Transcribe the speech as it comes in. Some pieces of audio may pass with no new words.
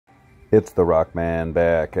It's the Rock Man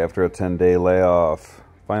back after a 10-day layoff.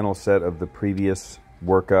 Final set of the previous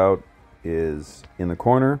workout is in the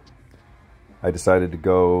corner. I decided to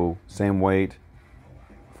go same weight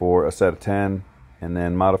for a set of 10 and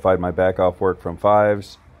then modified my back off work from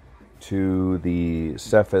 5s to the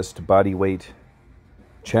Cephist body weight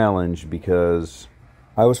challenge because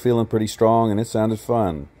I was feeling pretty strong and it sounded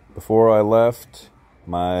fun. Before I left,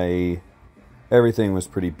 everything was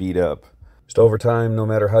pretty beat up. Just over time, no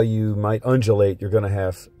matter how you might undulate, you're going to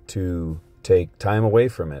have to take time away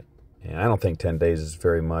from it. And I don't think 10 days is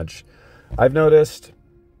very much. I've noticed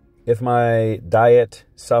if my diet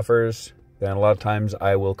suffers, then a lot of times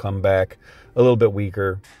I will come back a little bit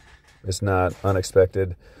weaker. It's not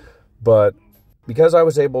unexpected. But because I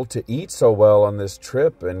was able to eat so well on this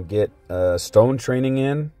trip and get stone training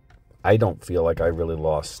in, I don't feel like I really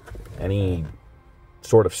lost any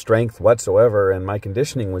sort of strength whatsoever. And my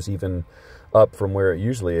conditioning was even up from where it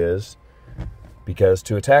usually is, because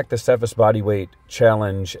to attack the Cephist bodyweight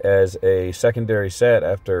challenge as a secondary set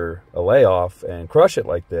after a layoff and crush it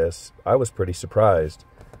like this, I was pretty surprised,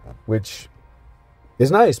 which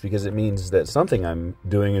is nice because it means that something I'm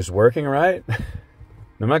doing is working, right?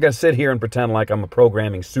 I'm not going to sit here and pretend like I'm a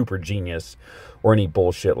programming super genius or any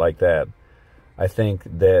bullshit like that. I think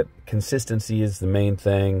that consistency is the main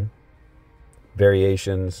thing,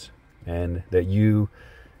 variations, and that you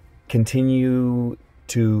continue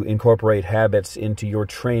to incorporate habits into your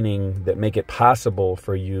training that make it possible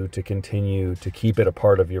for you to continue to keep it a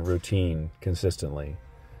part of your routine consistently.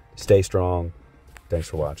 Stay strong. Thanks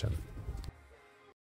for watching.